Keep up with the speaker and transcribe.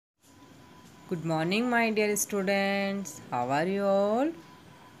Good morning, my dear students. How are you all?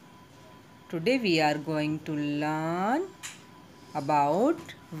 Today we are going to learn about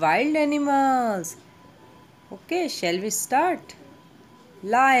wild animals. Okay, shall we start?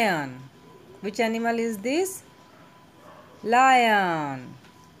 Lion. Which animal is this? Lion.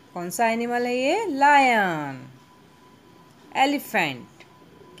 कौन सा animal है ये? Lion. Elephant.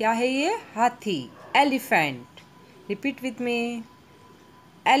 क्या है ये? हाथी. Elephant. Repeat with me.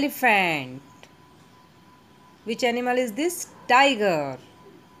 Elephant. Which animal is this? Tiger.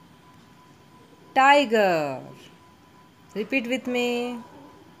 Tiger. Repeat with me.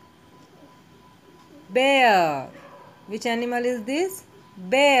 Bear. Which animal is this?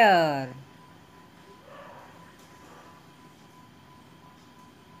 Bear.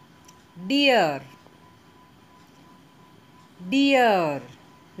 Deer. Deer.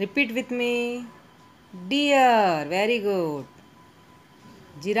 Repeat with me. Deer. Very good.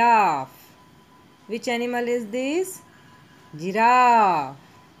 Giraffe. Which animal is this? Giraffe.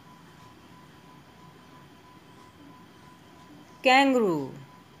 Kangaroo.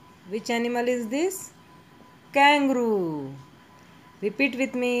 Which animal is this? Kangaroo. Repeat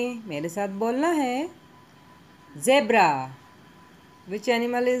with me. मेरे साथ बोलना है. Zebra. Which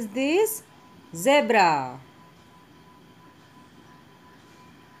animal is this? Zebra.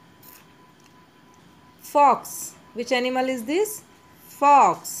 Fox. Which animal is this?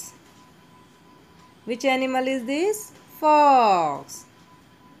 Fox. Which animal is this? Fox.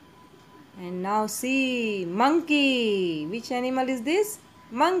 And now see, monkey. Which animal is this?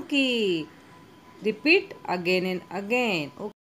 Monkey. Repeat again and again. Okay.